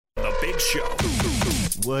Big Show.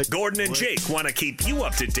 What? Gordon and Jake want to keep you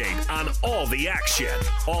up to date on all the action,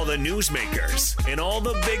 all the newsmakers, and all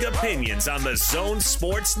the big opinions on the Zone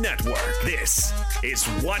Sports Network. This is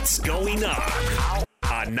What's Going On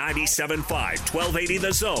 97.5, 1280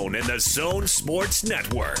 The Zone and the Zone Sports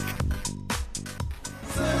Network.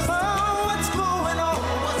 What's going on?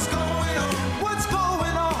 What's going on? What's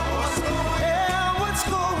going on? What's going on? Yeah, what's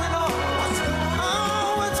going on? What's going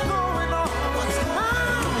on? What's going on? What's going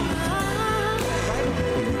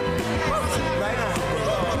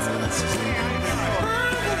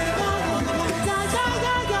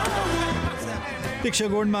Big Show,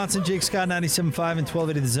 Gordon Monson, Jake Scott, 97.5 and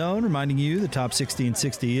 1280 The Zone, reminding you the top 60 and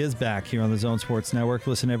 60 is back here on the Zone Sports Network.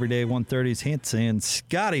 Listen every day, 1:30's Hits, and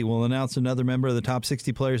Scotty will announce another member of the top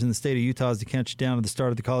 60 players in the state of Utah as to catch you down at the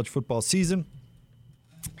start of the college football season.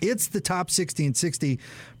 It's the top 60 and 60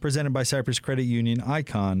 presented by Cypress Credit Union,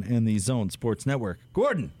 Icon, and the Zone Sports Network.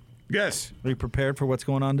 Gordon. Yes. Are you prepared for what's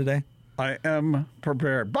going on today? I am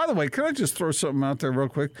prepared. By the way, can I just throw something out there real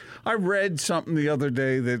quick? I read something the other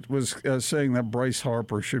day that was saying that Bryce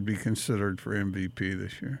Harper should be considered for MVP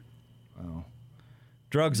this year. Oh.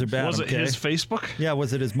 Drugs are bad. Was it his Facebook? Yeah,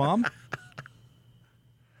 was it his mom?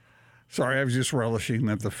 Sorry, I was just relishing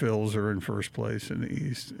that the Phils are in first place in the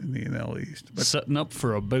East, in the NL East. But setting up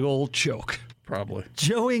for a big old choke. Probably.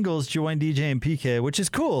 Joe Ingles joined DJ and PK, which is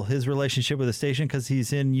cool, his relationship with the station, because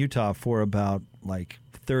he's in Utah for about,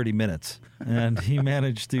 30 minutes. And he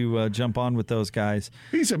managed to jump on with those guys.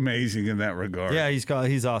 He's amazing in that regard. Yeah,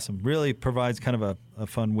 he's awesome. Really provides kind of a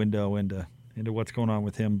fun window into what's going on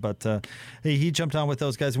with him. But he jumped on with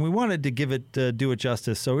those guys, and we wanted to give it do it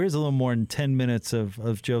justice. So here's a little more than 10 minutes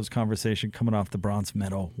of Joe's conversation coming off the bronze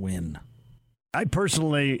medal win. I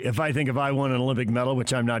personally, if I won an Olympic medal,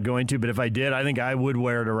 which I'm not going to, but if I did, I think I would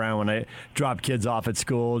wear it around when I drop kids off at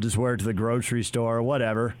school, just wear it to the grocery store,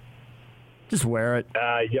 whatever. Just wear it.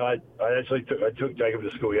 I actually took Jacob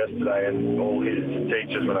to school yesterday, and all his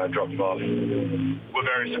teachers, when I dropped him off, were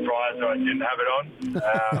very surprised that I didn't have it on.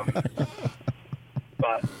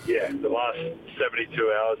 But, yeah, the last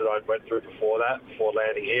 72 hours that I went through before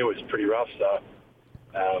landing here, was pretty rough. So,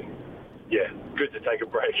 good to take a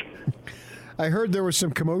break. I heard there was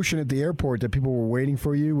some commotion at the airport that people were waiting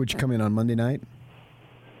for you. Would you come in on Monday night?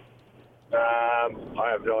 I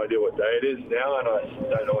have no idea what day it is now, and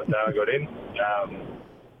I don't know what day I got in.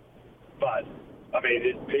 But,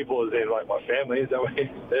 people as in, my family,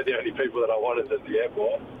 they're the only people that I wanted at the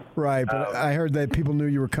airport. Right, but I heard that people knew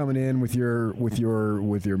you were coming in with your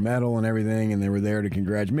medal and everything, and they were there to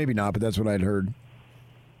congratulate. Maybe not, but that's what I'd heard.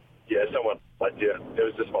 Yeah, someone it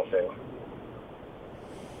was just my family.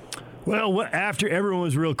 Well, after everyone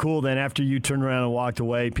was real cool, then after you turned around and walked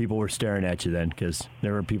away, people were staring at you then because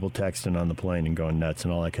there were people texting on the plane and going nuts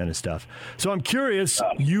and all that kind of stuff. So I'm curious.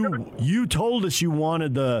 You told us you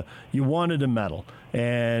wanted a medal,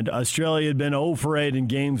 and Australia had been 0 for 8 in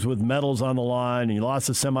games with medals on the line, and you lost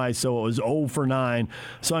the semi, so it was 0 for 9.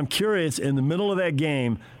 So I'm curious. In the middle of that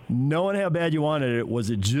game, knowing how bad you wanted it, was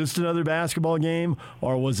it just another basketball game,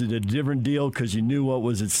 or was it a different deal because you knew what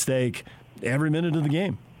was at stake every minute of the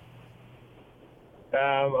game?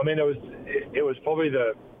 It was probably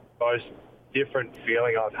the most different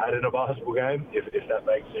feeling I've had in a basketball game, if that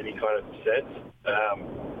makes any kind of sense.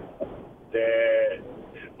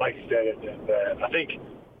 Like you said, I think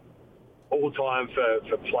all time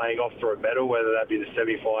for playing off for a medal, whether that be the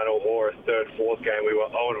semi-final or a third, fourth game, we were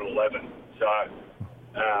 0-11. So,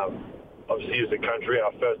 obviously, as a country,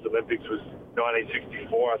 our first Olympics was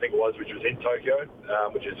 1964, I think it was, which was in Tokyo,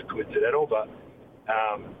 which is coincidental, but...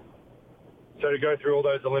 So to go through all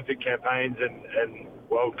those Olympic campaigns and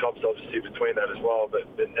World Cups, obviously, between that as well, but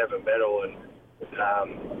never medal. And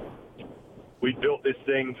we built this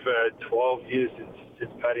thing for 12 years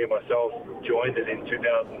since Paddy and myself joined it in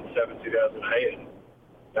 2007, 2008. And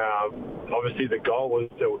obviously, the goal was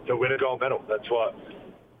to win a gold medal. That's what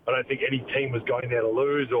I don't think any team was going there to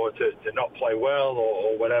lose or to not play well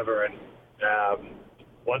or whatever. And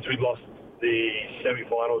once we lost the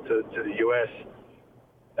semi-final to the US,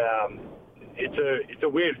 it's a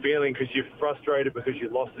weird feeling because you're frustrated because you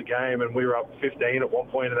lost the game, and we were up 15 at one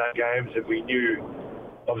point in that game, so we knew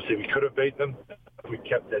obviously we could have beat them. We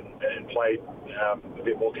kept it and played a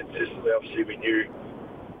bit more consistently. Obviously we knew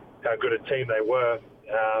how good a team they were,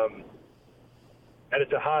 and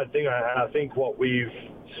it's a hard thing. I think what we've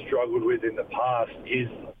struggled with in the past is,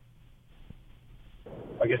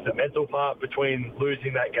 I guess, the mental part between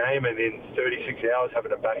losing that game and in 36 hours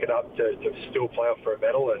having to back it up to still play off for a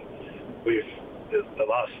medal. And with the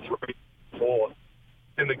last 3, 4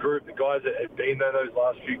 in the group, the guys that had been there those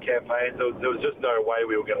last few campaigns, there was just no way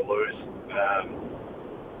we were going to lose.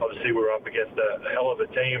 obviously we were up against a hell of a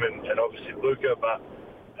team and obviously Luka, but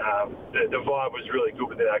the vibe was really good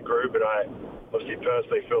within that group, and I obviously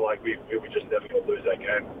personally feel like we were just never going to lose that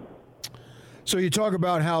game. So you talk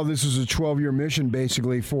about how this is a 12-year mission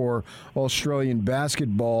basically for Australian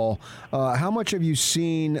basketball. How much have you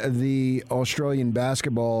seen the Australian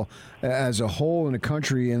basketball as a whole in the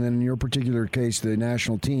country, and then in your particular case, the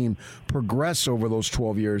national team, progress over those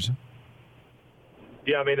 12 years?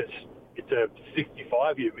 Yeah, I mean, it's a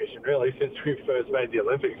 65-year mission, really, since we first made the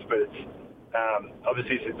Olympics. But it's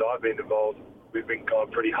obviously since I've been involved, we've been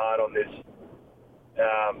going pretty hard on this.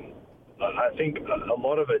 I think a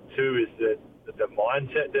lot of it, too, is that the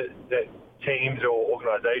mindset that teams or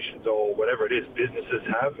organizations or whatever it is, businesses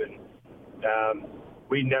have. And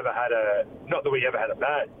we never had not that we ever had a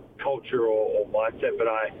bad culture or mindset, but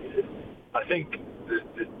I think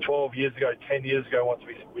the 12 years ago, 10 years ago, once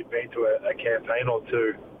we'd been to a campaign or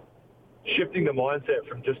two, shifting the mindset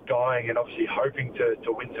from just going and obviously hoping to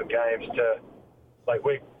win some games to, like,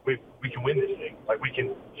 we can win this thing. Like, we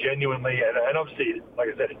can genuinely, and obviously, like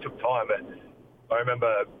I said, it took time. But I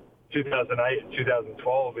remember 2008 and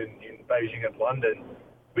 2012 in Beijing and London,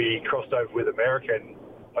 we crossed over with America. And,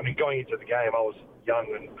 I mean, going into the game, I was young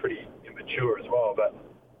and pretty immature as well. But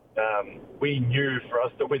we knew for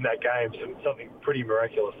us to win that game, something pretty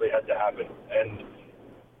miraculously had to happen. And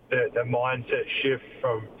the mindset shift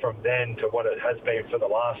from then to what it has been for the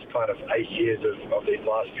last kind of 8 years of these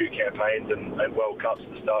last few campaigns and World Cups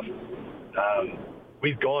and stuff,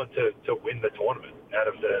 we've gone to win the tournament out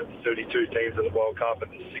of the 32 teams of the World Cup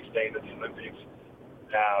and the 16 of the Olympics.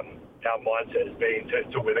 Our mindset has been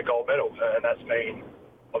to win a gold medal, and that's been,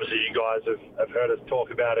 obviously you guys have heard us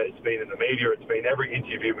talk about it. It's been in the media. It's been every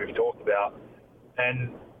interview we've talked about.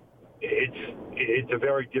 And it's a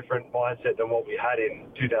very different mindset than what we had in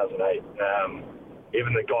 2008.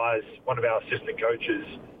 Even the guys, one of our assistant coaches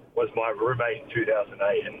was my roommate in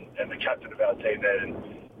 2008 and the captain of our team then. And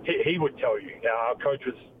he would tell you, our coach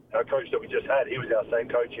that we just had, he was our same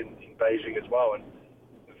coach in Beijing as well. And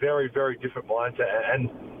very, very different mindset. And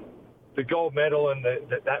the gold medal and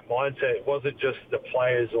that mindset wasn't just the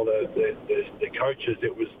players or the coaches.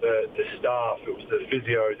 It was the staff. It was the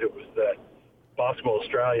physios. It was the Basketball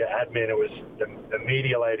Australia admin. It was the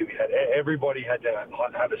media lady we had. Everybody had to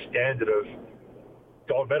have a standard of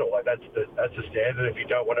gold medal. Like that's the standard. If you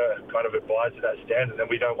don't want to kind of advise to that standard, then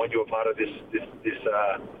we don't want you a part of this.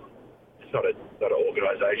 It's not an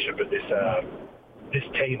organisation, but this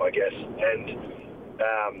team, I guess. And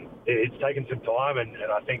it's taken some time, and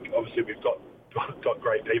I think obviously we've got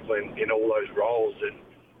great people in all those roles. And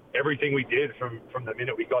everything we did from the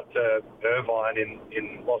minute we got to Irvine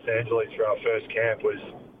in Los Angeles for our first camp was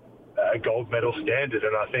a gold medal standard.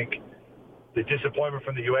 And I think the disappointment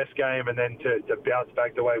from the US game and then to bounce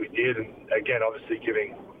back the way we did, and again, obviously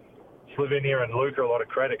giving Slovenia and Luka a lot of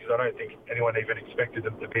credit, because I don't think anyone even expected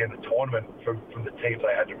them to be in the tournament from the teams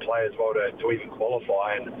they had to play as well to even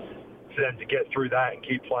qualify. And for them to get through that and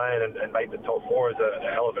keep playing and make the top four is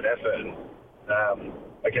a hell of an effort. And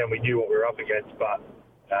again, we knew what we were up against, but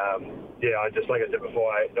I just, like I said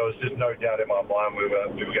before, there was just no doubt in my mind we were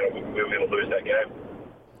going to lose that game.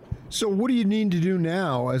 So what do you need to do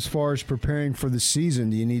now as far as preparing for the season?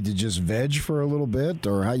 Do you need to just veg for a little bit,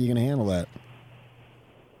 or how are you going to handle that?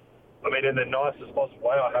 I mean, in the nicest possible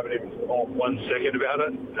way. I haven't even thought 1 second about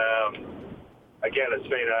it. Again, it's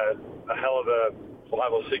been a hell of a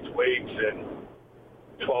 5 or 6 weeks and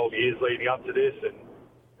 12 years leading up to this. And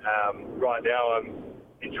right now I'm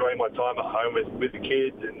enjoying my time at home with the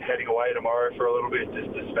kids and heading away tomorrow for a little bit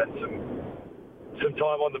just to spend some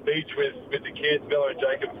time on the beach with the kids. Bella and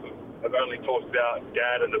Jacob have only talked about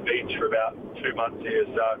Dad and the beach for about 2 months here,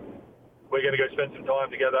 so we're going to go spend some time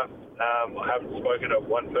together. I haven't spoken to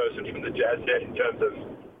one person from the Jazz yet in terms of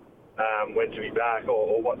when to be back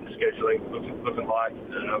or what the scheduling looking like.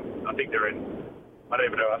 I think they're in, I don't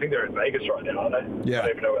even know, I think they're in Vegas right now, aren't they? Yeah. I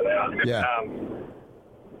don't even know where they are. Yeah.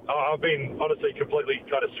 I've been honestly completely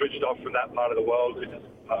kind of switched off from that part of the world because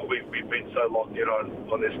we've been so locked in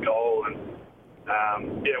on this goal. And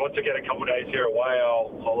once I get a couple of days here away,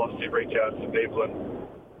 I'll obviously reach out to some people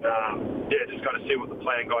and just kind of see what the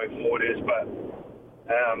plan going forward is. But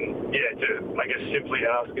to, I guess, simply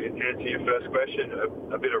answer your first question,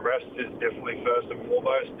 a bit of rest is definitely first and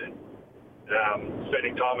foremost, and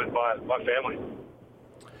spending time with my family.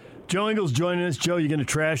 Joe Ingles joining us. Joe, you're going to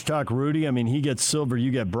trash talk Rudy. I mean, he gets silver, you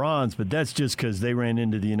get bronze, but that's just because they ran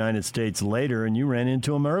into the United States later and you ran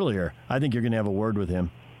into him earlier. I think you're going to have a word with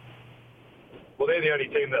him. Well, they're the only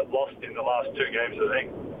team that lost in the last 2 games, I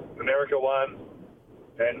think. America won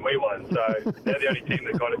and we won, so they're the only team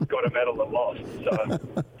that got a medal that lost. So,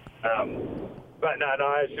 But no,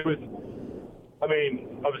 it was. I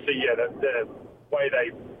mean, obviously, yeah, the way they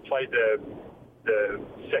played the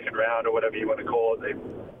second round or whatever you want to call it, they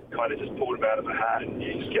kind of just pulled them out of the hat, and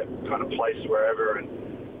you just get kind of placed wherever. And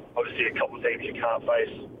obviously, a couple of teams you can't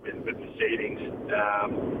face with the seedings.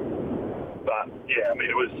 But yeah, I mean,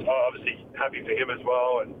 it was obviously happy for him as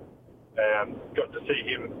well, and got to see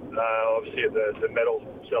him obviously at the medal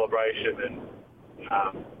celebration, and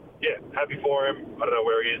yeah, happy for him. I don't know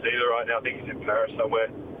where he is either right now. I think he's in Paris somewhere.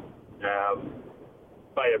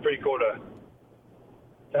 But yeah, pretty cool to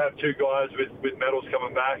have two guys with medals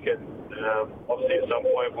coming back, and obviously at some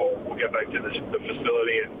point we'll get back to the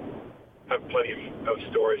facility and have plenty of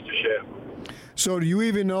stories to share. So do you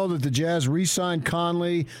even know that the Jazz re-signed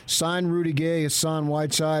Conley, signed Rudy Gay, Hassan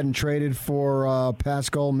Whiteside, and traded for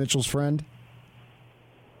Pascal, Mitchell's friend?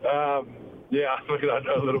 Yeah, I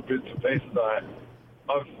know little bits and pieces.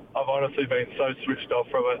 I've honestly been so switched off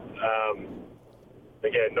from it.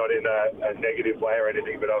 Again, not in a negative way or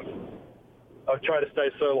anything, but I've tried to stay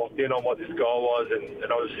so locked in on what this goal was,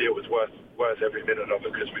 and obviously it was worth every minute of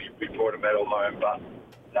it because we brought a medal home. But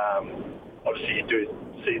obviously you do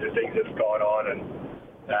see the things that have gone on, and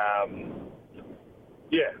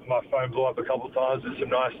yeah, my phone blew up a couple of times with some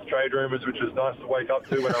nice trade rumors, which was nice to wake up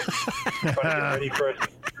to when I'm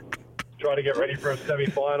trying to get ready for a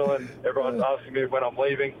semi-final, and everyone's asking me when I'm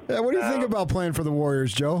leaving. Yeah, what do you think about playing for the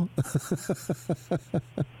Warriors, Joe?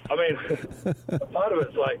 I mean, part of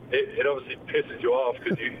it's like it obviously pisses you off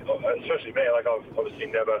because especially me, like I've obviously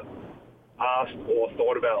never asked or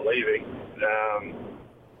thought about leaving.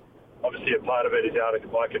 Obviously, a part of it is out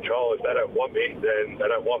of my control. If they don't want me, then they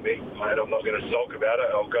don't want me, and I'm not going to sulk about it.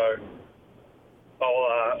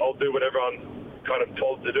 I'll do whatever I'm kind of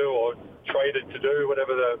told to do or traded to do,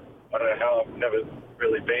 whatever I don't know how. I've never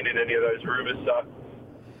really been in any of those rumors. So,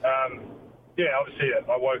 yeah, obviously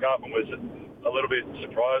I woke up and was a little bit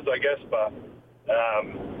surprised, I guess. But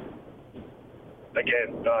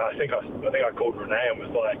again, I think I called Renee and was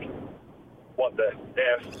like, "What the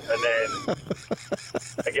F?" And then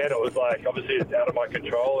again, it was like, obviously it's out of my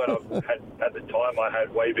control, and at the time I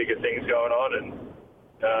had way bigger things going on, and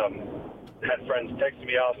had friends texting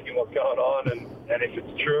me asking what's going on and if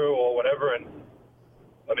it's true or whatever. And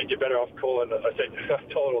I mean, you're better off calling. I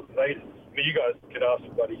told them, you guys can ask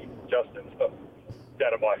buddy Justin. So it's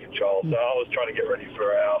out of my control. So I was trying to get ready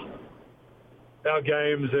for our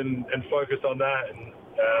games and focus on that. And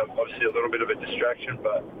obviously a little bit of a distraction,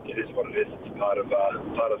 but it is what it is. It's part of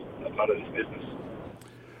this business.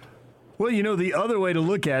 Well, you know, the other way to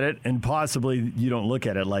look at it, and possibly you don't look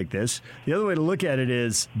at it like this, the other way to look at it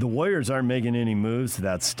is the Warriors aren't making any moves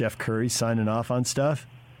without Steph Curry signing off on stuff.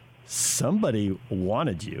 Somebody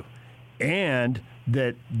wanted you, and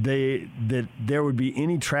that there would be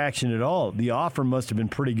any traction at all. The offer must have been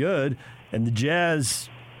pretty good, and the Jazz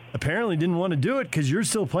apparently didn't want to do it because you're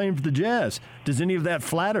still playing for the Jazz. Does any of that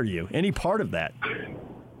flatter you? Any part of that?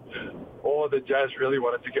 Or the Jazz really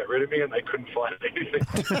wanted to get rid of me and they couldn't find anything.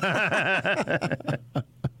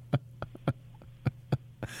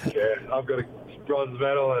 Yeah, I've got a bronze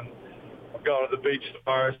medal and I'm going to the beach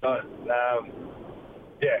tomorrow. So,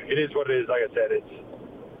 yeah, it is what it is. Like I said,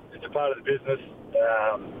 it's a part of the business.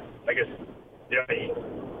 I guess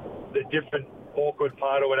the different awkward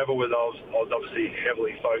part or whatever was I was obviously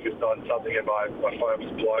heavily focused on something, and my phone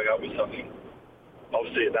was blowing up with something.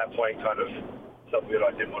 Obviously, at that point, kind of something that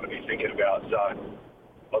I didn't want to be thinking about. So,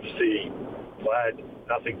 obviously, glad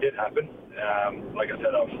nothing did happen. Like I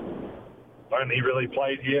said, I've only really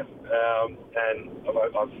played here, and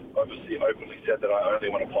I've obviously openly said that I only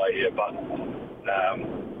want to play here. But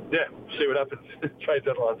yeah, see what happens. Trade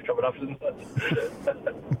deadline's coming up, isn't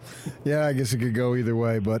it? Yeah, I guess it could go either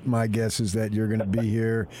way, but my guess is that you're going to be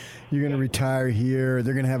here. You're going to retire here.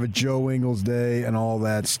 They're going to have a Joe Ingles Day and all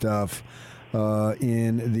that stuff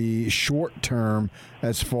in the short term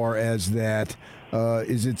as far as that.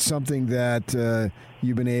 Is it something that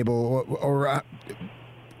you've been able or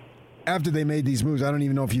after they made these moves, I don't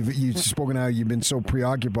even know if you've spoken how you've been so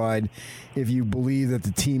preoccupied, if you believe that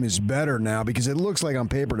the team is better now, because it looks like on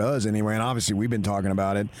paper to us anyway, and obviously we've been talking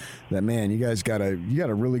about it, that, man, you guys got a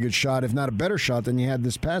really good shot, if not a better shot than you had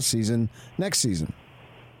this past season, next season.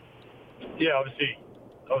 Yeah, obviously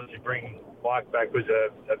bringing Mike back was a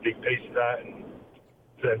big piece of that, and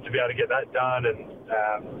to be able to get that done,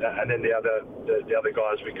 and then the other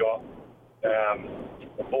guys we got,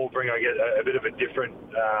 all bring, I guess, a bit of a different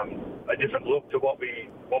look to what we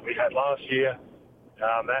had last year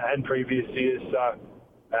and previous years. So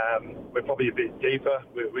we're probably a bit deeper,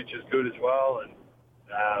 which is good as well. And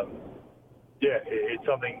yeah, it's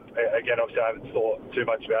something. Again, obviously, I haven't thought too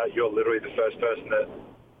much about it. You're literally the first person that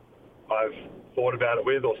I've thought about it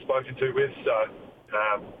with or spoken to with. So,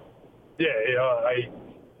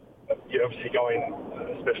 you obviously go in,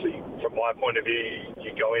 especially from my point of view,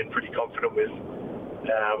 you go in pretty confident with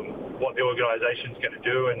what the organisation's going to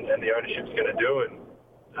do and the ownership's going to do. And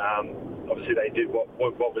obviously they did what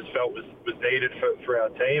was felt was needed for our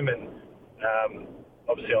team. And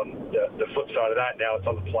obviously on the flip side of that, now it's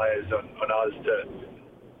on the players, on us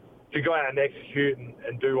to go out and execute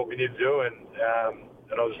and do what we need to do, and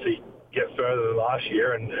obviously get further than last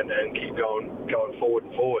year and keep going forward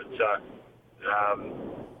and forward. So,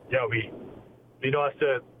 it'll be nice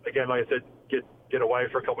to, again, like I said, get away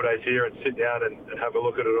for a couple of days here and sit down and have a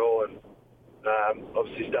look at it all, and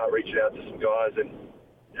obviously start reaching out to some guys and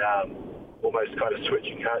almost kind of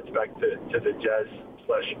switching hats back to the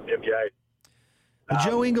Jazz/NBA. The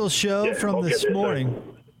Joe Ingles Show from this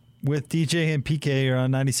morning with DJ and PK are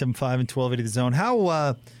on 97.5 and 1280 The Zone.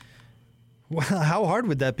 How hard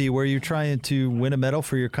would that be where you're trying to win a medal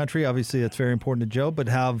for your country? Obviously, that's very important to Joe, but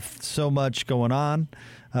have so much going on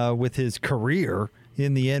with his career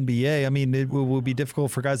in the NBA. I mean, it will be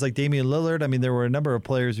difficult for guys like Damian Lillard. I mean, there were a number of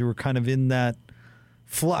players who were kind of in that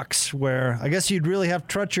flux where I guess you'd really have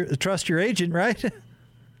to trust your agent, right?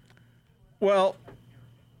 Well,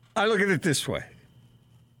 I look at it this way.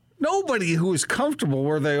 Nobody who is comfortable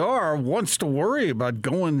where they are wants to worry about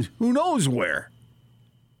going who knows where.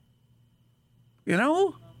 You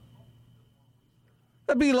know?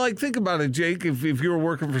 That'd be like, think about it, Jake, if you were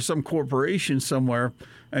working for some corporation somewhere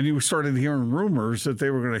and you started hearing rumors that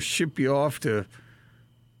they were going to ship you off to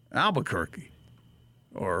Albuquerque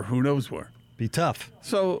or who knows where. Be tough.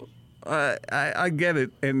 So I get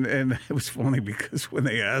it. And it was funny because when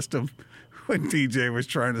they asked him, when DJ was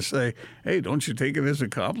trying to say, hey, don't you take it as a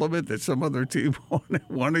compliment that some other team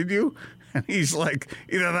wanted you? And he's like,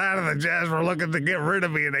 either that or the Jazz were looking to get rid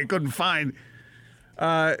of me and they couldn't find.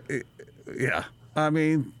 Yeah. I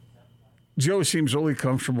mean, Joe seems really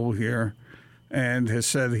comfortable here and has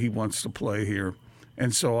said he wants to play here.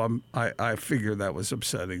 And so I figure that was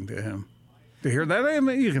upsetting to him. To hear that, I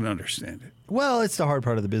mean, you can understand it. Well, it's the hard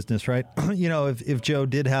part of the business, right? You know, if Joe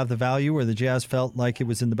did have the value or the Jazz felt like it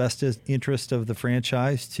was in the best interest of the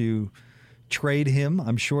franchise to trade him,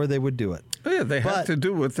 I'm sure they would do it. Yeah, they have to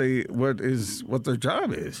do what their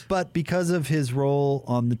job is. But because of his role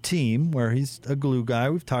on the team, where he's a glue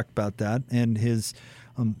guy, we've talked about that, and his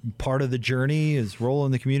part of the journey, his role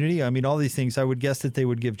in the community, I mean, all these things, I would guess that they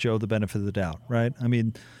would give Joe the benefit of the doubt, right? I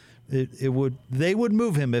mean, they would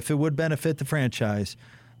move him if it would benefit the franchise.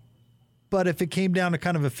 But if it came down to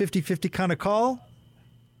kind of a 50-50 kind of call,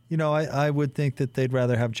 you know, I would think that they'd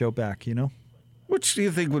rather have Joe back, you know? Which do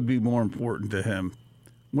you think would be more important to him?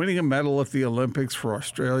 Winning a medal at the Olympics for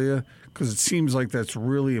Australia, because it seems like that's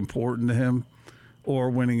really important to him, or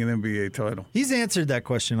winning an NBA title? He's answered that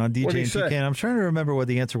question on DJ and PK, and I'm trying to remember what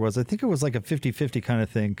the answer was. I think it was like a 50-50 kind of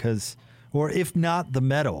thing, or if not the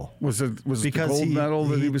medal. Was it the gold medal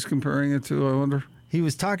that he was comparing it to, I wonder? He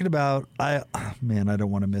was talking about, I don't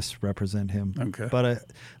want to misrepresent him. Okay. But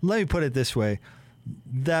let me put it this way.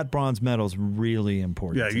 That bronze medal is really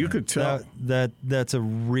important. Yeah, you could tell. That's a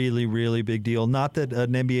really, really big deal. Not that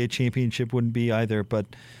an NBA championship wouldn't be either, but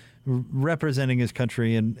representing his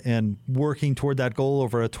country and working toward that goal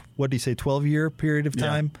over a, 12-year period of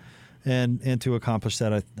time. Yeah. And to accomplish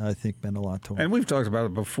that, I think meant a lot to him. And we've talked about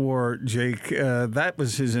it before, Jake. That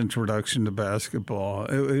was his introduction to basketball.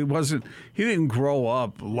 He didn't grow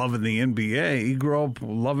up loving the NBA. He grew up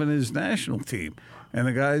loving his national team and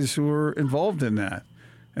the guys who were involved in that.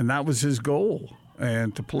 And that was his goal,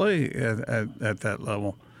 and to play at that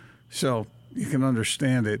level. So you can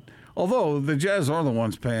understand it. Although the Jazz are the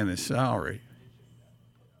ones paying his salary.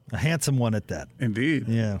 A handsome one at that. Indeed.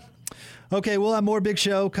 Yeah. Okay, we'll have more Big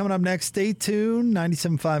Show coming up next. Stay tuned.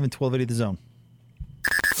 97.5 and 1280 The Zone.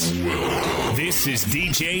 This is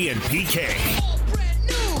DJ and PK.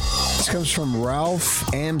 This comes from Ralph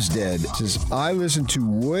Amstead. It says, I listen to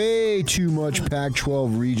way too much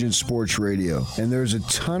Pac-12 region sports radio, and there's a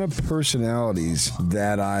ton of personalities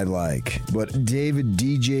that I like. But David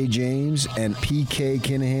DJ James and PK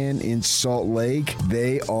Kinahan in Salt Lake,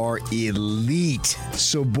 they are elite.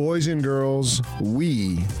 So boys and girls,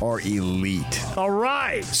 we are elite. All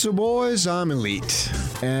right. So boys, I'm elite.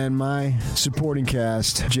 And my supporting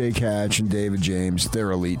cast, Jake Hatch and David James, they're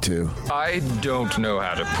elite too. I don't know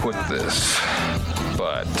how to put this,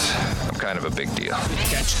 but I'm kind of a big deal.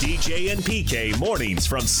 Catch DJ and PK mornings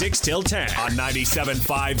from 6 till 10 on 97.5,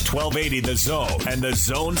 1280 The Zone and The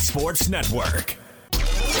Zone Sports Network.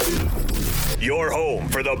 your home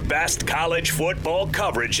for the best college football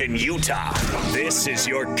coverage in Utah. This is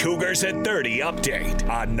your Cougars at 30 update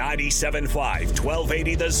on 97.5,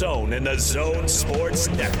 1280 The Zone and the Zone Sports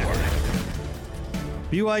Network.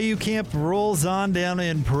 BYU camp rolls on down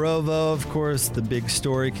in Provo. Of course, the big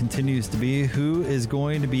story continues to be who is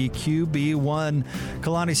going to be QB1.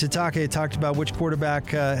 Kalani Sitake talked about which quarterback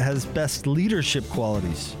has best leadership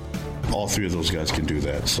qualities. All three of those guys can do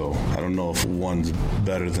that, so I don't know if one's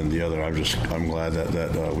better than the other. I'm glad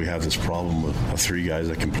that we have this problem of three guys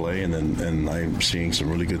that can play, and I'm seeing some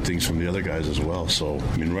really good things from the other guys as well. So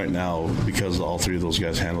I mean, right now, because all three of those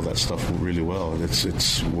guys handle that stuff really well,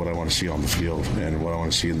 it's what I want to see on the field and what I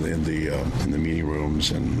want to see in the meeting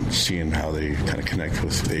rooms and seeing how they kind of connect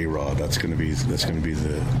with A-Rod. That's going to be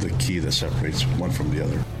the key that separates one from the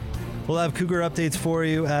other. We'll have Cougar updates for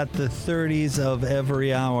you at the 30s of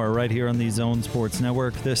every hour right here on the Zone Sports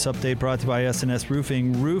Network. This update brought to you by SNS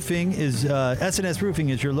Roofing. SNS Roofing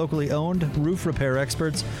is your locally owned roof repair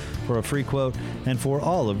experts. For a free quote and for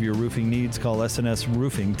all of your roofing needs, call SNS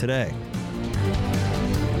Roofing today.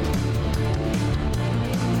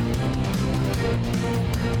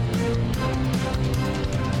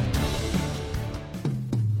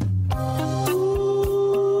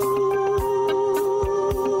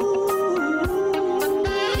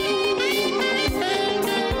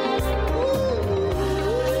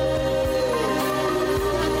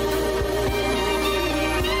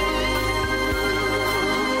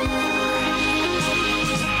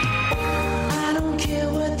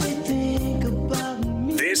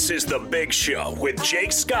 This is The Big Show with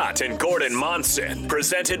Jake Scott and Gordon Monson,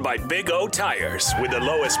 presented by Big O Tires, with the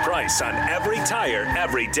lowest price on every tire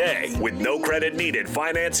every day, with no credit needed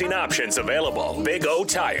financing options available. Big O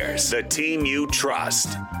Tires, the team you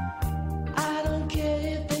trust.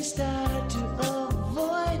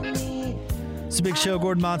 It's a big show.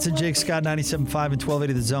 Gordon Monson, Jake Scott, 97.5 and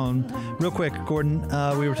 1280 The Zone. Real quick, Gordon,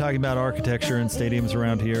 we were talking about architecture and stadiums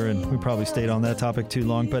around here, and we probably stayed on that topic too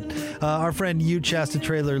long. But our friend Ute Shasta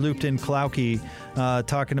Trailer looped in Klauke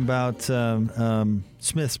talking about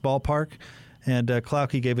Smith's Ballpark. And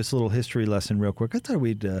Klauke gave us a little history lesson real quick. I thought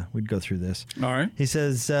we'd go through this. All right. He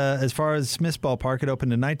says, as far as Smith's Ballpark, it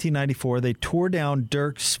opened in 1994. They tore down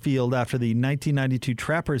Dirks Field after the 1992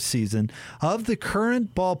 Trappers season. Of the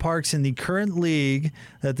current ballparks in the current league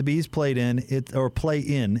that the Bees play in,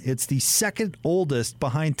 it's the second oldest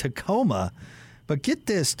behind Tacoma. But get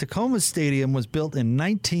this, Tacoma Stadium was built in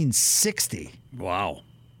 1960. Wow.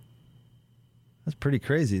 That's pretty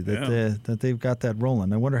crazy that they've got that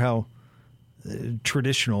rolling. I wonder how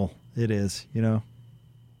traditional it is, you know,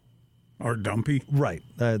 or dumpy, right?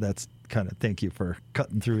 That's kind of, thank you for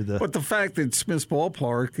cutting through the. But the fact that Smith's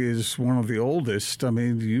Ballpark is one of the oldest, I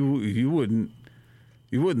mean, you wouldn't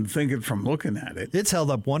think it from looking at it. It's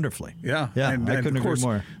held up wonderfully. Yeah, and I couldn't agree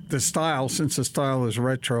more. The style, since the style is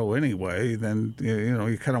retro anyway, then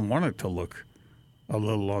you kind of want it to look a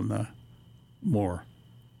little on the more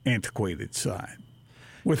antiquated side,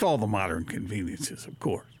 with all the modern conveniences, of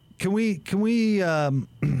course. Can we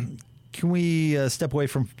step away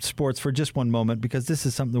from sports for just one moment, because this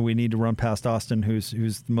is something we need to run past Austin, who's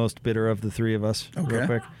the most bitter of the three of us. Okay. Real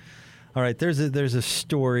quick. All right, there's a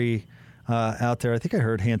story out there. I think I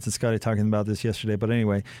heard Hans and Scotty talking about this yesterday, but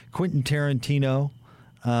anyway, Quentin Tarantino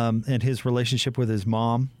and his relationship with his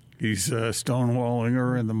mom. He's stonewalling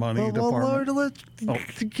her in the money department. Well,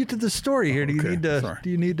 let's get to the story here. Do you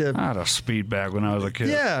need to? I had a speed bag when I was a kid.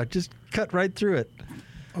 Yeah, just cut right through it.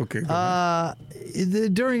 Okay.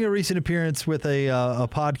 During a recent appearance with a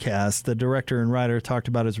podcast, the director and writer talked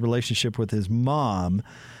about his relationship with his mom.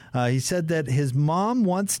 He said that his mom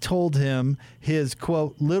once told him his,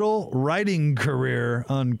 quote, little writing career,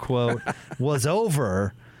 unquote, was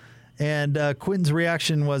over. And Quentin's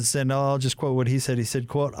reaction was, and I'll just quote what he said,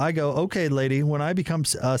 quote, I go, okay, lady, when I become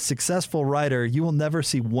a successful writer, you will never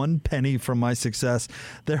see one penny from my success.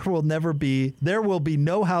 There will be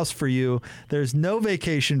no house for you. There's no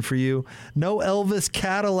vacation for you. No Elvis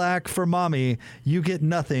Cadillac for mommy. You get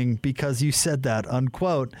nothing because you said that,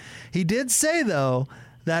 unquote. He did say, though,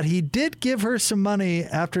 that he did give her some money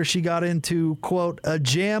after she got into, quote, a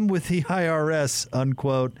jam with the IRS,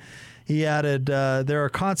 unquote. He added, there are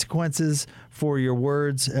consequences for your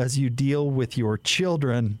words as you deal with your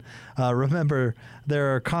children. Remember,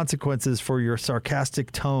 there are consequences for your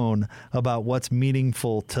sarcastic tone about what's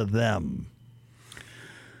meaningful to them.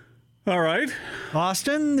 All right.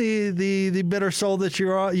 Austin, the bitter soul that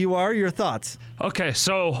you are, your thoughts? Okay,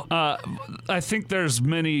 so I think there's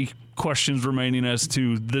many questions remaining as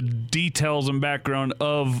to the details and background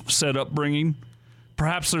of said upbringing.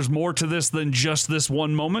 Perhaps there's more to this than just this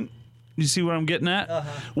one moment. You see what I'm getting at?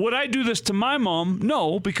 Would I do this to my mom?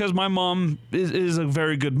 No, because my mom is a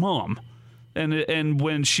very good mom. And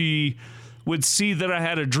when she would see that I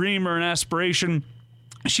had a dream or an aspiration,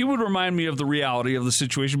 she would remind me of the reality of the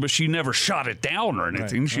situation, but she never shot it down or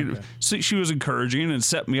anything. Right. She was encouraging and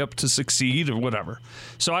set me up to succeed or whatever.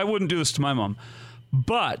 So I wouldn't do this to my mom.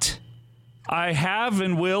 But I have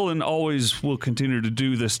and will and always will continue to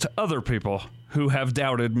do this to other people who have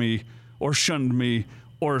doubted me or shunned me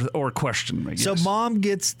or questioned me. So mom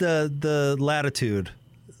gets the latitude,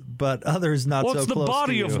 but others not so close to you. Well, it's the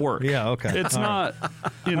body of work. Yeah, okay. It's not,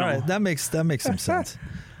 you know. All right, that makes some sense.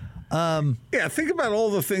 Yeah, think about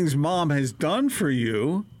all the things mom has done for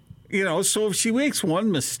you. You know, so if she makes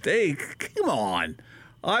one mistake, come on.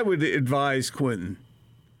 I would advise Quentin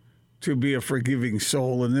to be a forgiving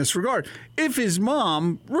soul in this regard. If his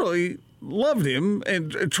mom really loved him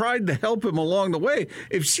and tried to help him along the way,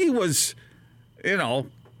 if she was, you know,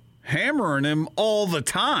 hammering him all the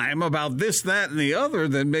time about this, that, and the other,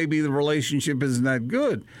 then maybe the relationship isn't that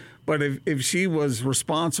good. But if she was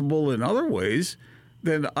responsible in other ways,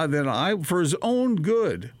 then I, for his own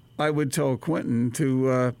good, I would tell Quentin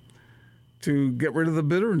to get rid of the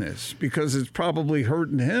bitterness because it's probably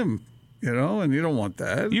hurting him, you know, and you don't want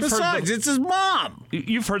that. Besides, it's his mom.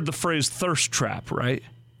 You've heard the phrase thirst trap, right?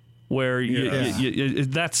 Where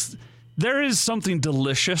there is something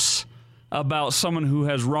delicious about someone who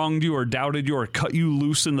has wronged you or doubted you or cut you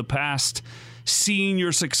loose in the past, seeing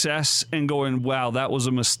your success and going, wow, that was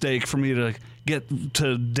a mistake for me to get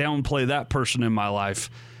to downplay that person in my life.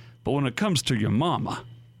 But when it comes to your mama,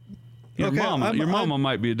 your mama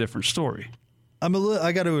might be a different story.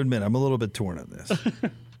 I got to admit, I'm a little bit torn on this.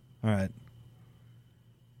 All right.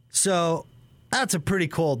 So that's a pretty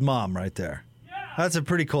cold mom right there. That's a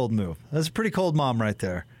pretty cold move. That's a pretty cold mom right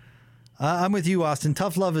there. I'm with you, Austin.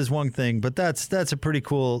 Tough love is one thing, but that's a pretty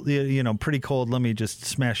cool, pretty cold, let me just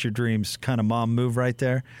smash your dreams kind of mom move right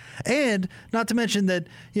there. And not to mention that,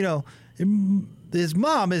 his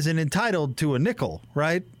mom isn't entitled to a nickel,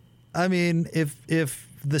 right? I mean, if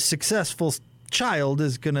the successful child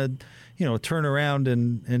is going to, turn around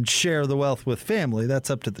and share the wealth with family,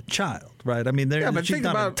 that's up to the child, right? I mean, she's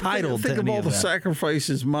not entitled to any of that. Think of all the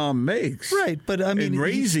sacrifices mom makes. Right, but I mean, in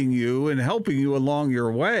raising you and helping you along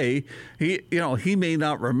your way, he may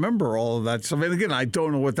not remember all of that stuff. And again, I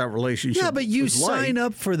don't know what that relationship. Yeah, but you was sign like.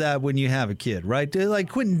 up for that when you have a kid, right? Like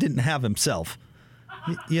Quentin didn't have himself.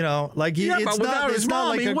 But without his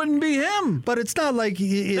mom, he wouldn't be him. But it's not like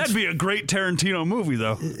that'd be a great Tarantino movie,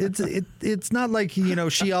 though. It's not like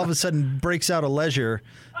she all of a sudden breaks out of leisure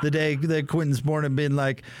the day that Quentin's born and been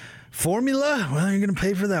like, formula? Well, you're going to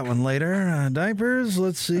pay for that one later. Diapers?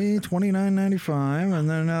 Let's see, $29.95, and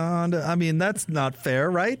then I mean that's not fair,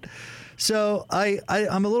 right? So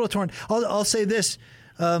I'm a little torn. I'll say this.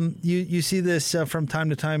 You see this from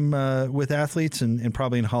time to time with athletes and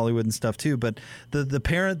probably in Hollywood and stuff too, but the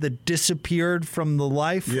parent that disappeared from the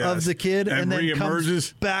life of the kid and then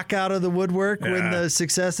comes back out of the woodwork when the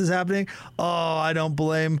success is happening. Oh, I don't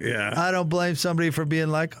blame somebody for being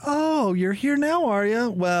like, oh, you're here now, are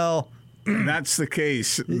you? Well, that's the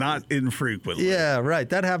case, not infrequently. Yeah, right.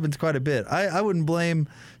 That happens quite a bit. I wouldn't blame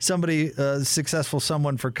somebody, successful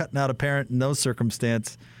someone, for cutting out a parent in those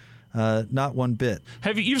circumstances. Not one bit.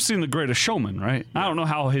 You've seen The Greatest Showman, right? I don't know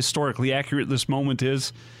how historically accurate this moment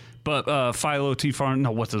is, but Philo T. Farnham,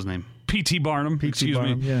 no, what's his name? P.T. Barnum, excuse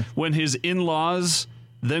me. Yeah. When his in-laws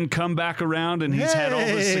then come back around and he's had all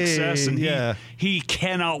this success and he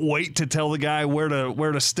cannot wait to tell the guy where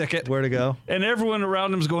to stick it. Where to go. And everyone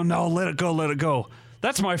around him's going, no, let it go.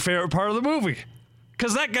 That's my favorite part of the movie.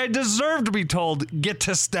 Because that guy deserved to be told, get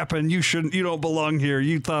to stepping. You don't belong here.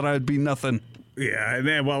 You thought I'd be nothing. Yeah, and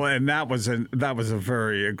that was a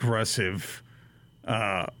very aggressive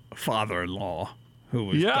father-in-law who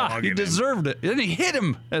was dogging he deserved it, and he hit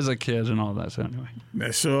him as a kid and all that. So anyway,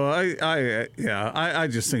 so I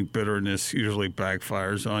just think bitterness usually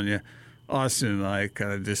backfires on you. Austin and I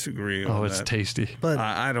kind of disagree. Oh, it's tasty, but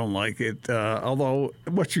I don't like it. Although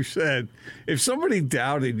what you said, if somebody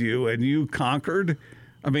doubted you and you conquered,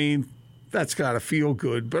 I mean, that's got to feel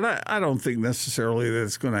good. But I don't think necessarily that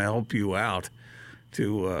it's going to help you out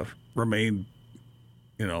to remain,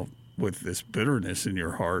 with this bitterness in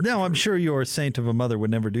your heart. Now, I'm sure your saint of a mother would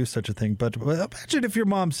never do such a thing, but imagine if your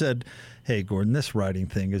mom said, hey, Gordon, this writing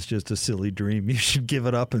thing is just a silly dream. You should give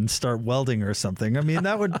it up and start welding or something. I mean,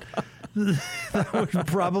 that would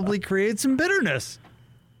probably create some bitterness.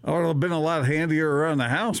 Oh, it would have been a lot handier around the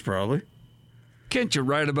house, probably. Can't you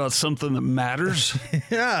write about something that matters?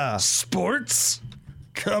 Yeah. Sports?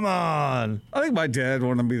 Come on. I think my dad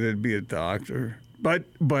wanted me to be a doctor. But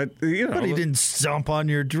you know, But he didn't stomp on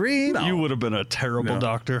your dream. You would have been a terrible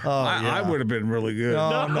doctor. I would have been really good.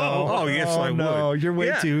 No. Oh, yes, I would. No, you're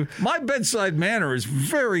way too. My bedside manner is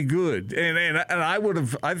very good, and I would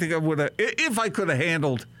have. I think I would have, if I could have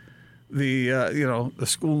handled the the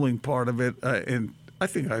schooling part of it, and I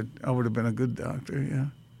think I would have been a good doctor. Yeah.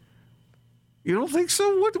 You don't think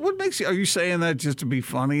so? What makes you? Are you saying that just to be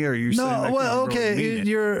funny? Or are you saying that? No, well, okay, really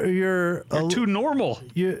you're too normal.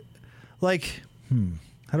 You like.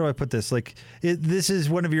 How do I put this? Like, this is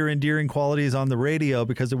one of your endearing qualities on the radio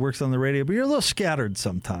because it works on the radio, but you're a little scattered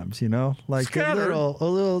sometimes, you know? Like scattered? a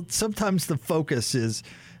little. Sometimes the focus is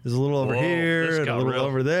a little over here and a little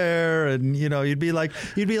over there, and you'd be like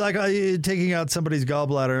taking out somebody's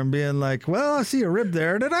gallbladder and being like, "Well, I see a rib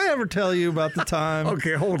there. Did I ever tell you about the time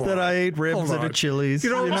that I ate ribs at a Chili's?"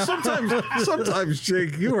 Sometimes,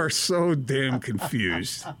 Jake, you are so damn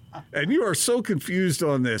confused, and you are so confused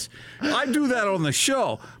on this. I do that on the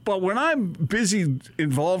show, but when I'm busy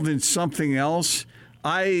involved in something else,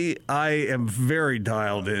 I am very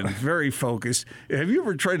dialed in, very focused. Have you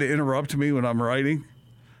ever tried to interrupt me when I'm writing?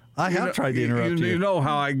 I have tried to interrupt you. You know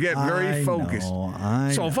how I get very focused.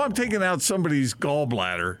 So if I'm taking out somebody's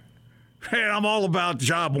gallbladder, and I'm all about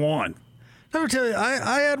job one. Let me tell you,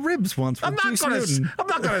 I had ribs once. I'm not going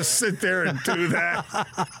to sit there and do that.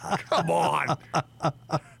 Come on.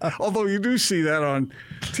 Although you do see that on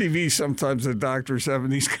TV sometimes, the doctors having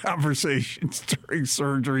these conversations during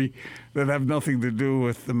surgery that have nothing to do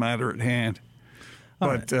with the matter at hand.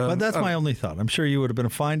 But that's my only thought. I'm sure you would have been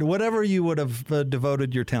fine. Whatever you would have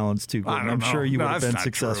devoted your talents to, I'm sure you would have been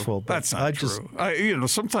successful. But that's not true.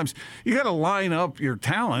 Sometimes you got to line up your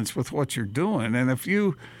talents with what you're doing. And if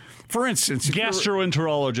you, for instance,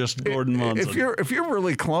 gastroenterologist Gordon Monson. If you're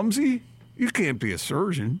really clumsy, you can't be a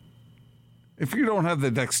surgeon. If you don't have the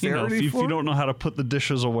dexterity, if you don't know how to put the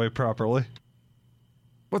dishes away properly,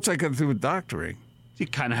 what's that got to do with doctoring? You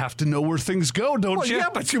kind of have to know where things go, don't you? Yeah,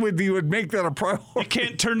 but you would make that a priority. You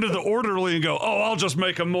can't turn to the orderly and go, I'll just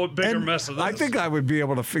make a bigger mess of this. I think I would be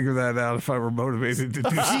able to figure that out if I were motivated to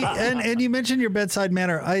do so. And you mentioned your bedside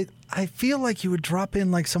manner. I feel like you would drop in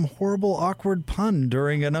like some horrible, awkward pun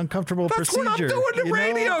during an uncomfortable procedure. That's what I'm doing the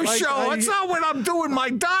radio show. It's not when I'm doing my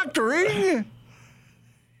doctoring.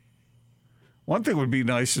 One thing would be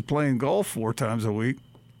nice is playing golf 4 times a week.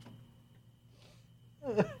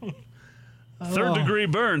 Third degree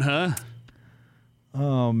burn, huh?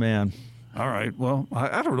 Oh, man. All right. Well,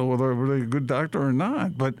 I don't know whether I'm really a good doctor or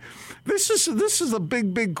not, but this is a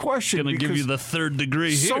big, big question. Going to give you the third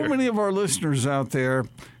degree here. So many of our listeners out there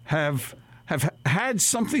have had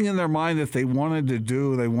something in their mind that they wanted to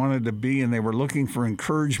do, they wanted to be, and they were looking for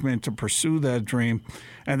encouragement to pursue that dream,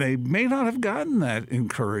 and they may not have gotten that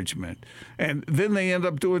encouragement, and then they end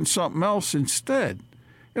up doing something else instead.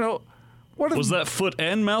 Was that foot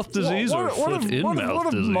and mouth disease or foot in mouth disease? What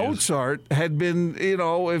if Mozart had been,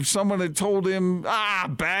 if someone had told him,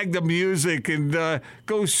 bag the music and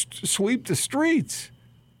go sweep the streets?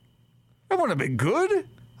 That wouldn't have been good.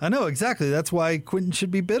 I know, exactly. That's why Quentin should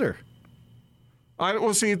be bitter.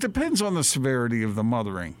 It depends on the severity of the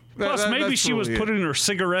mothering. Plus, maybe she was putting her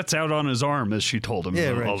cigarettes out on his arm as she told him. Yeah,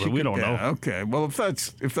 right. We don't know. Okay. Well, if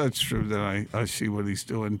that's true, then I see what he's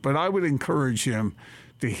doing. But I would encourage him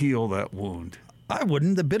to heal that wound. I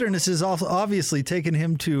wouldn't. The bitterness has obviously taken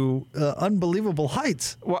him to unbelievable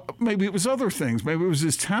heights. Well, maybe it was other things. Maybe it was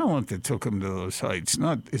his talent that took him to those heights,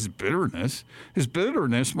 not his bitterness. His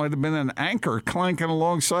bitterness might have been an anchor clanking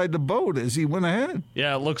alongside the boat as he went ahead.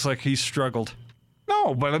 Yeah, it looks like he struggled.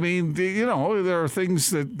 No, but I mean, there are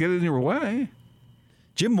things that get in your way.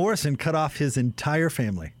 Jim Morrison cut off his entire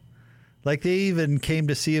family. Like, they even came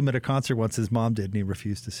to see him at a concert once, his mom did, and he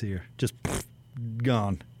refused to see her. Just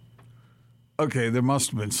gone. Okay, there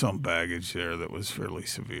must have been some baggage there that was fairly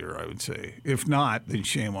severe, I would say. If not, then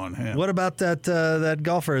shame on him. What about that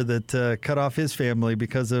golfer that cut off his family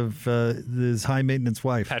because of his high-maintenance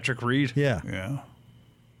wife? Patrick Reed? Yeah.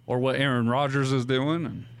 Or what Aaron Rodgers is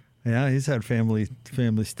doing. Yeah, he's had family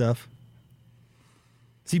stuff.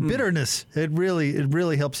 See, bitterness, it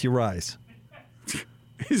really helps you rise.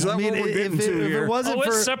 Is that what we're getting to here?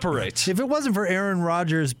 It separates. If it wasn't for Aaron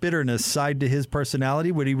Rodgers' bitterness side to his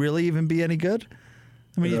personality, would he really even be any good?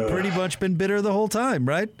 I mean, he's pretty much been bitter the whole time,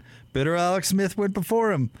 right? Bitter Alex Smith went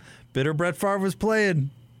before him. Bitter Brett Favre was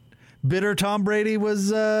playing. Bitter Tom Brady was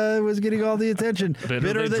getting all the attention.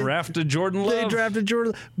 Bitter they drafted Jordan Love.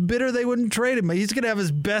 Bitter they wouldn't trade him. He's going to have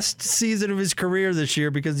his best season of his career this year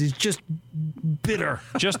because he's just bitter.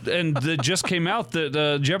 It just came out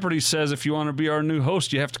that Jeopardy says if you want to be our new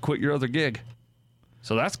host, you have to quit your other gig.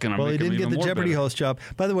 So that's going to make him even more he didn't get the Jeopardy bitter. host job.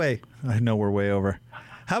 By the way, I know we're way over.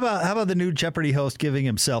 How about the new Jeopardy host giving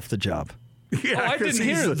himself the job? Yeah, I didn't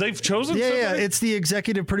hear that. They've chosen Yeah, somebody? it's the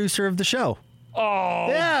executive producer of the show. Oh,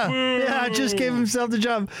 Yeah, just gave himself the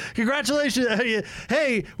job. Congratulations.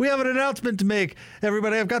 Hey, we have an announcement to make.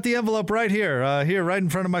 Everybody, I've got the envelope right here, right in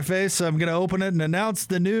front of my face. I'm going to open it and announce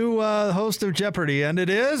the new host of Jeopardy. And it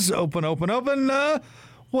is, open.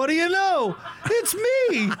 What do you know? It's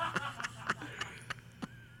me.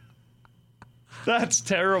 That's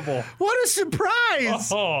terrible. What a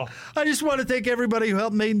surprise. Oh. I just want to thank everybody who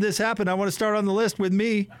helped make this happen. I want to start on the list with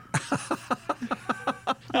me.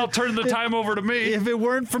 I'll turn the time over to me. If it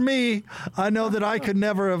weren't for me, I know that I could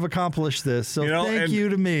never have accomplished this. So thank you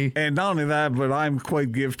to me. And not only that, but I'm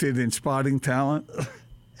quite gifted in spotting talent.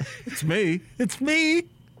 It's me. It's me.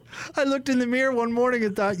 I looked in the mirror one morning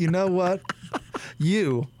and thought, you know what?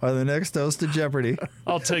 You are the next host of Jeopardy.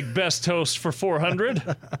 I'll take best host for 400.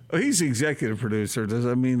 He's the executive producer. Does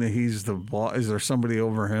that mean that he's the boss? Is there somebody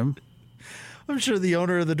over him? I'm sure the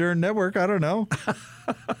owner of the Dern Network. I don't know.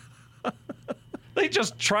 They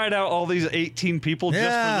just tried out all these 18 people just for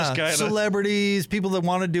this guy. Celebrities, people that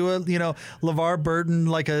want to do it. LeVar Burton,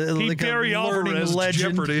 like a Barry learning Alvarez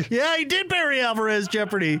legend. Jeopardy. Yeah, he did Barry Alvarez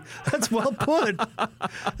Jeopardy. That's well put.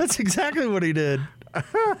 That's exactly what he did.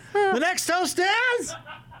 The next host is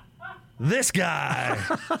this guy.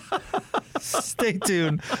 Stay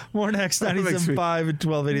tuned. More next 97.5 and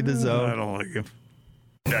 1280 The Zone. I don't like him.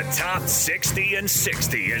 The Top 60 and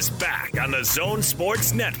 60 is back on the Zone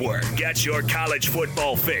Sports Network. Get your college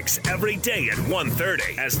football fix every day at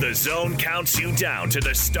 1:30 as the Zone counts you down to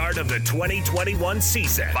the start of the 2021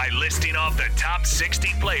 season by listing off the top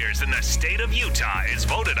 60 players in the state of Utah as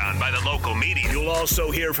voted on by the local media. You'll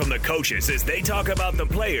also hear from the coaches as they talk about the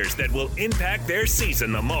players that will impact their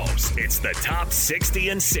season the most. It's the Top 60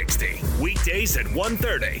 and 60. Weekdays at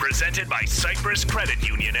 1:30. Presented by Cypress Credit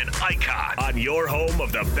Union and Icon on your home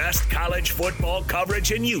of the best college football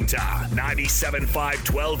coverage in Utah.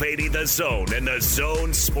 97.5 1280 The Zone and the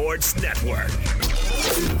Zone Sports Network.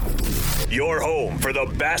 Your home for the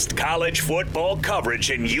best college football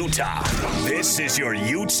coverage in Utah. This is your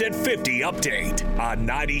Utes at 50 update on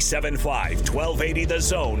 97.5 1280 The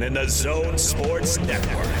Zone and the Zone Sports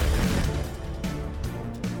Network.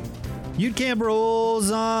 Ute Camp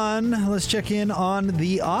rolls on. Let's check in on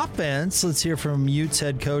the offense. Let's hear from Utes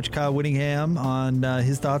head coach Kyle Whittingham on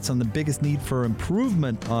his thoughts on the biggest need for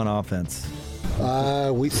improvement on offense.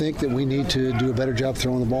 We think that we need to do a better job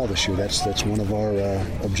throwing the ball this year. That's one of our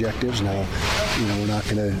objectives. Now, we're not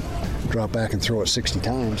going to drop back and throw it 60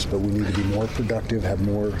 times, but we need to be more productive, have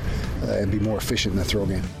more, and be more efficient in the throw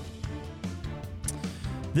game.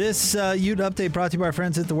 This Ute update brought to you by our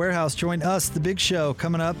friends at The Warehouse. Join us, The Big Show,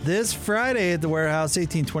 coming up this Friday at The Warehouse,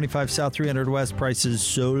 1825 South 300 West. Prices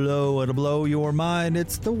so low, it'll blow your mind.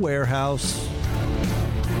 It's The Warehouse.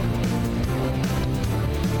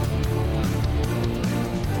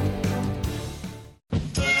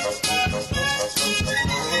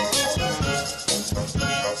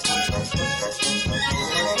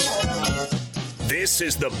 This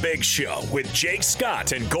is The Big Show with Jake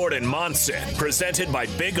Scott and Gordon Monson, presented by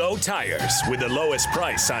Big O Tires, with the lowest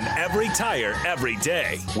price on every tire every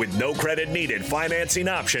day, with no credit needed financing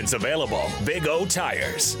options available. Big O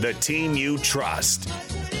Tires, the team you trust.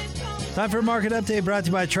 Time for a market update brought to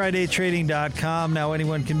you by TryDayTrading.com. Now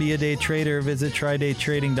anyone can be a day trader. Visit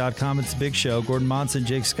TryDayTrading.com. It's The Big Show. Gordon Monson,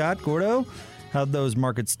 Jake Scott. Gordo, how'd those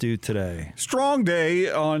markets do today? Strong day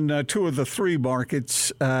on two of the three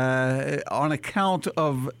markets on account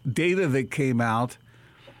of data that came out,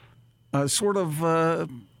 sort of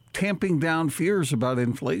tamping down fears about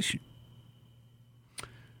inflation.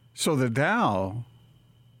 So the Dow,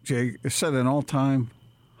 Jake, set an all-time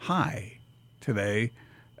high today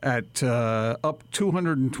at up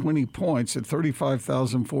 220 points at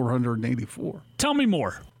 35,484. Tell me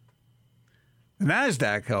more. The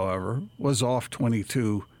NASDAQ, however, was off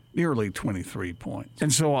 22, nearly 23 points.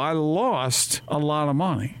 And so I lost a lot of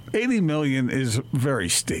money. 80 million is very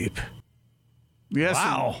steep.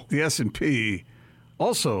 Wow. The S&P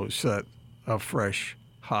also set a fresh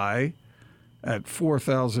high at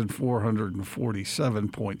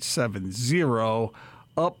 4,447.70,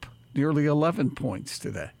 up nearly 11 points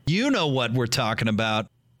today. You know what we're talking about.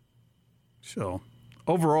 So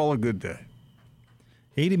overall, a good day.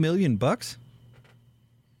 80 million bucks?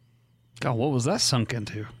 God, what was that sunk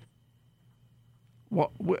into?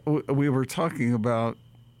 Well, we were talking about,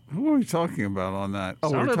 who were we talking about on that?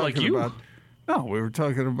 Sounded we were like talking you. about, no, we were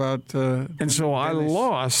talking about, and so I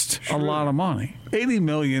lost a lot of money. 80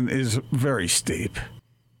 million is very steep.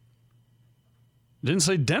 Didn't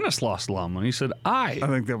say Dennis lost a lot of money. He said I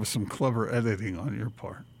think that was some clever editing on your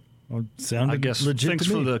part. Well, sounded I guess legit thanks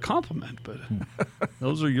to me. for the compliment, but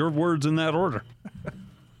those are your words in that order.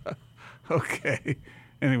 Okay.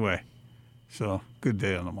 Anyway, so good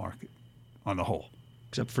day on the market, on the whole.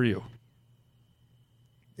 Except for you.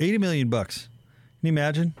 $80 million. Can you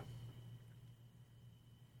imagine?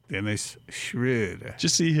 Dennis Schroder. Did you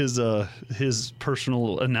see his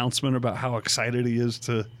personal announcement about how excited he is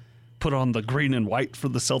to put on the green and white for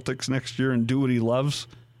the Celtics next year and do what he loves?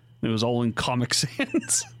 It was all in Comic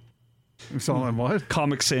Sans. It's all in what?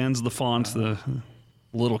 Comic Sans, the font, the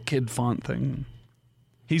little kid font thing.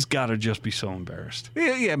 He's got to just be so embarrassed.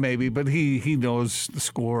 Yeah, maybe, but he knows the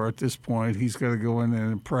score at this point. He's got to go in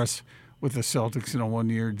and impress with the Celtics in a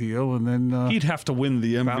one-year deal, and then he'd have to win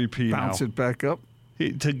the MVP bounce now. it back up.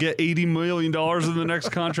 To get $80 million in the next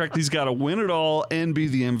contract, he's got to win it all and be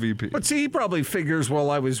the MVP. But see, he probably figures, well,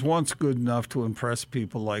 I was once good enough to impress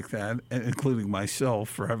people like that, including myself,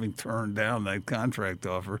 for having turned down that contract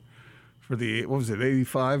offer for the, what was it,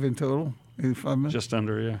 85 in total? 85 million? Just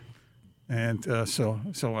under, yeah. And so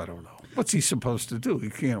I don't know. What's he supposed to do? He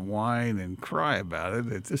can't whine and cry about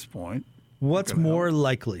it at this point. What's more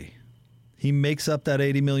likely? He makes up that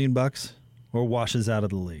 $80 million or washes out of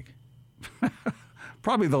the league?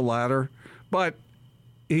 Probably the latter, but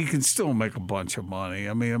he can still make a bunch of money.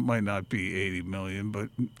 I mean, it might not be $80 million, but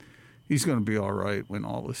he's going to be all right when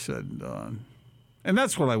all is said and done. And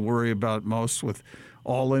that's what I worry about most with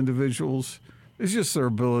all individuals. It's just their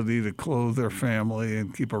ability to clothe their family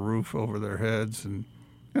and keep a roof over their heads, and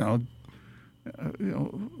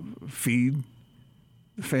feed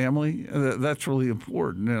the family. That's really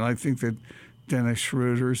important, and I think that Dennis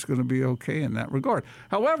Schroder is going to be okay in that regard.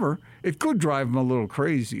 However, it could drive him a little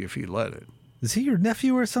crazy if he let it. Is he your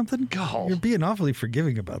nephew or something? God. You're being awfully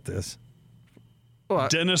forgiving about this. Well,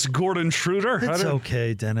 Dennis Gordon Schroder? It's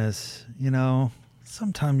okay, Dennis.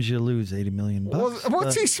 Sometimes you lose $80 million.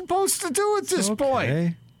 What's he supposed to do at this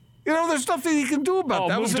point? There's nothing he can do about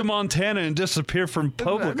that. Move to Montana and disappear from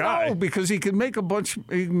public eye. No, because he can make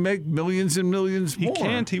he can make millions and millions more. He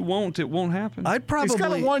can't, he won't, it won't happen. I'd probably... He's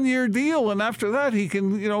got a one-year deal, and after that he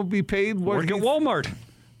can, be paid what Work at Walmart.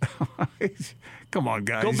 Come on,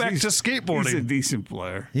 guys. Go back to skateboarding. He's a decent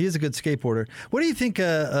player. He is a good skateboarder. What do you think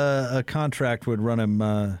a contract would run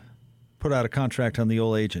him, put out a contract on the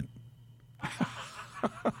old agent?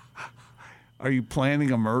 Are you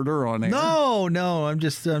planning a murder on air? No. I'm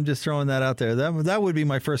just throwing that out there. That would be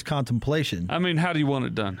my first contemplation. I mean, how do you want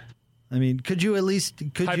it done? I mean, could you at least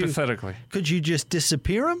hypothetically could you just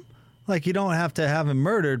disappear him? Like, you don't have to have him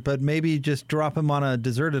murdered, but maybe just drop him on a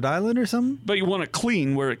deserted island or something? But you want it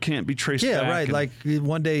clean where it can't be traced back. Yeah, right. Like,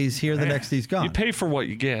 one day he's here, the next he's gone. You pay for what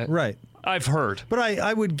you get. Right. I've heard. But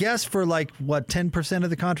I would guess for 10% of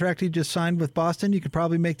the contract he just signed with Boston, you could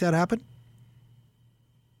probably make that happen?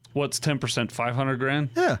 What's 10%? $500,000?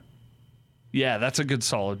 Yeah. Yeah, that's a good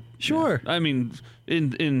solid. Sure. Yeah. I mean,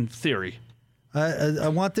 in theory. I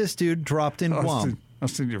want this dude dropped in Guam.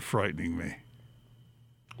 Austin, you're frightening me.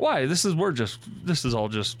 Why? This is all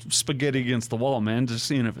just spaghetti against the wall, man. Just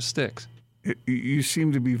seeing if it sticks. You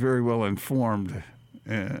seem to be very well informed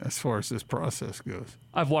as far as this process goes.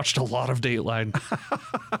 I've watched a lot of Dateline.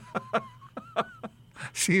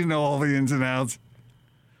 So you know all the ins and outs.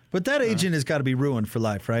 But that agent has got to be ruined for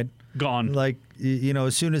life, right? Gone. Like,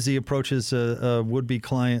 as soon as he approaches a would-be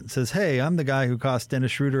client, says, "Hey, I'm the guy who cost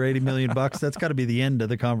Dennis Schroder $80 million." That's got to be the end of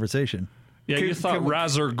the conversation. Yeah, you thought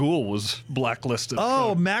Razor Ghul was blacklisted.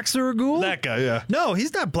 Oh, Max Ghul? That guy, yeah. No,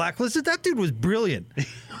 he's not blacklisted. That dude was brilliant.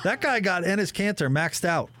 That guy got Enes Kanter maxed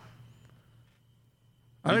out.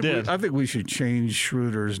 I think we should change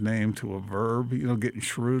Schroeder's name to a verb. Getting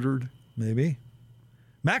Schroedered. Maybe.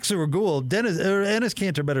 Max Ghul, Enes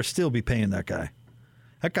Kanter better still be paying that guy.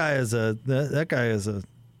 That guy is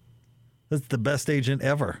that's the best agent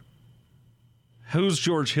ever. Who's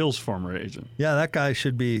George Hill's former agent? Yeah, that guy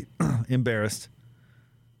should be embarrassed.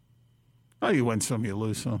 Oh, you win some, you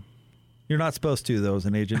lose some. You're not supposed to, though, as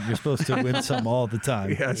an agent. You're supposed to win some all the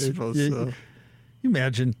time. Yeah, I suppose so. You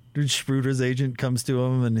imagine Schroeder's agent comes to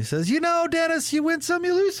him and he says, Dennis, you win some,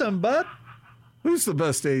 you lose some, bud. Who's the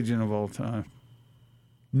best agent of all time?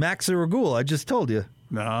 Max Ghul, I just told you.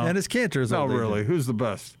 No. Enes Kanter's No, old really. agent. Who's the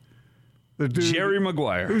best? The dude, Jerry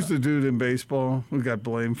Maguire. Who's the dude in baseball who got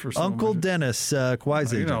blamed for so Uncle much? Dennis,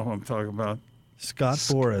 Kawhi's agent. You know who I'm talking about. Scott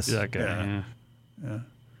Boras. That guy, yeah.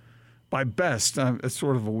 By best, it's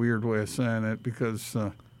sort of a weird way of saying it because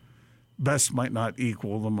best might not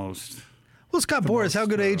equal the most. Well, Scott Boras, how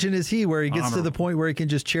good agent is he where he gets to the point where he can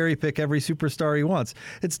just cherry pick every superstar he wants?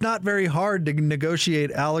 It's not very hard to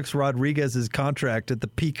negotiate Alex Rodriguez's contract at the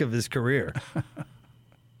peak of his career.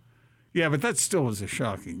 Yeah, but that still is a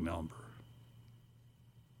shocking number.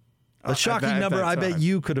 A shocking number I bet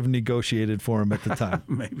you could have negotiated for him at the time.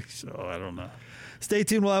 Maybe so. I don't know. Stay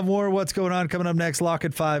tuned. We'll have more What's Going On coming up next. Lock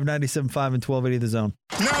at 5, 97.5 and 1280 The Zone.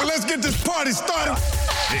 Now let's get this party started.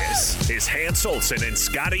 This is Hans Olsen and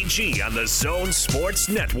Scotty G on the Zone Sports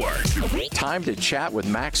Network. Time to chat with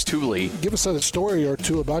Max Tooley. Give us a story or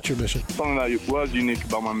two about your mission. Something that was unique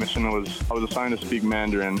about my mission was I was assigned to speak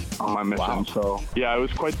Mandarin on my mission. Wow. So yeah, it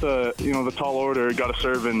was quite the tall order. Got to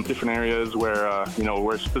serve in different areas where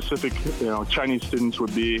where specific Chinese students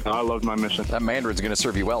would be. I loved my mission. That Mandarin's going to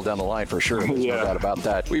serve you well down the line for sure. There's no doubt about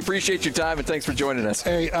that. We appreciate your time and thanks for joining us.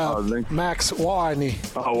 Hey, Max, why ni?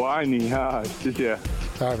 Why ni? Yeah.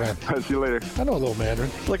 All right, man. I'll see you later. I know a little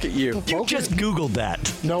Mandarin. Look at you. You just Googled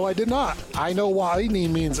that. No, I did not. I know why ni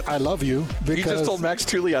means I love you. Because, You just told Max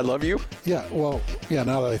Tooley I love you? Yeah, well, yeah,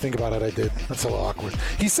 now that I think about it, I did. That's a little awkward.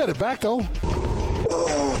 He said it back, though.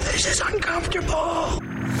 Oh, this is uncomfortable.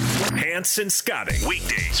 Hans and Scotty,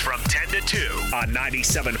 weekdays from 10 to 2 on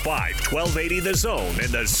 97.5, 1280 The Zone and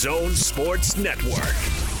the Zone Sports Network.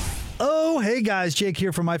 Oh, hey guys, Jake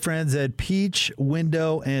here from my friends at Peach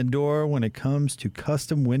Window and Door. When it comes to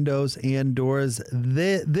custom windows and doors,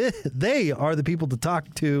 they are the people to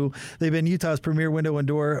talk to. They've been Utah's premier window and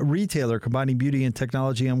door retailer, combining beauty and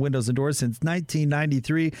technology on windows and doors since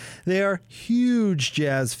 1993. They are huge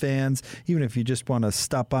Jazz fans. Even if you just want to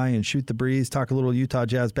stop by and shoot the breeze, talk a little Utah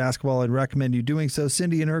Jazz basketball, I'd recommend you doing so.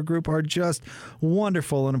 Cindy and her group are just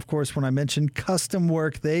wonderful. And of course, when I mentioned custom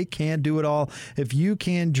work, they can do it all. If you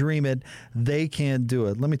can dream it, they can do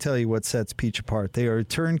it. Let me tell you what sets Peach apart. They are a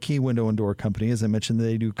turnkey window and door company. As I mentioned,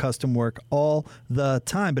 they do custom work all the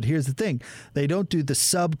time. But here's the thing. They don't do the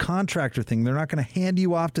subcontractor thing. They're not going to hand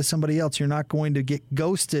you off to somebody else. You're not going to get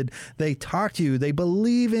ghosted. They talk to you. They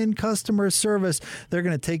believe in customer service. They're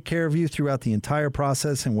going to take care of you throughout the entire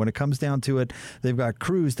process. And when it comes down to it, they've got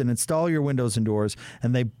crews that install your windows and doors,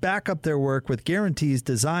 and they back up their work with guarantees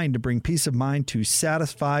designed to bring peace of mind to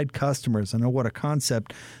satisfied customers. I know what a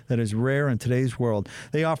concept that is rare in today's world.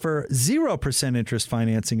 They offer 0% interest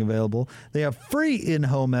financing available. They have free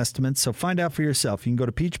in-home estimates, so find out for yourself. You can go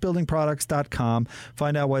to peachbuildingproducts.com,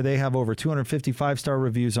 find out why they have over 250 five-star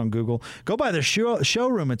reviews on Google. Go by their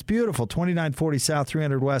showroom. It's beautiful, 2940 South,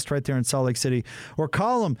 300 West, right there in Salt Lake City. Or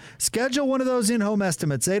call them. Schedule one of those in-home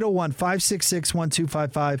estimates,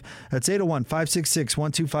 801-566-1255. That's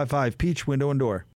 801-566-1255, Peach Window and Door.